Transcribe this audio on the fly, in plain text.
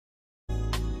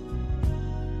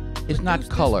It's not produced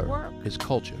this color, work. it's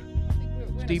culture. We're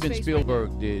in a Steven space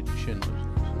Spielberg did Schindler's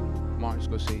List. Martin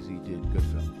Scorsese did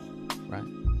Goodfellas,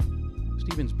 right?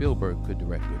 Steven Spielberg could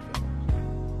direct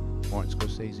Goodfellas. Martin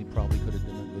Scorsese probably could have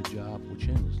done a good job with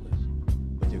Schindler's List.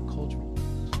 But they're cultural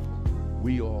things.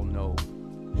 We all know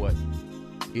what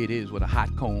it is when a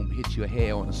hot comb hits your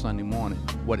hair on a Sunday morning,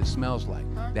 what it smells like.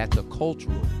 That's a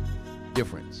cultural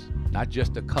difference, not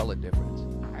just a color difference.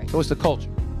 So it's the culture.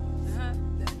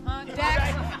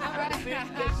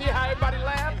 See how everybody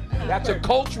laughed? That's a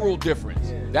cultural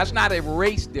difference. That's not a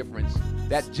race difference.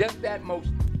 That's just that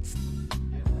motion.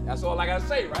 That's all I gotta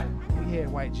say, right? We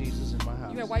had white Jesus in my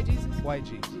house. You had white Jesus? White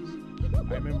Jesus. I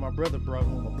remember my brother brought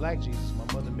home a black Jesus.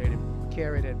 My mother made him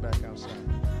carry that back outside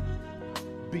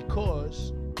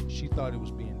because she thought it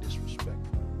was being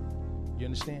disrespectful. You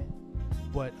understand?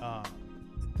 But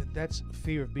that's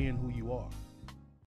fear of being who you are.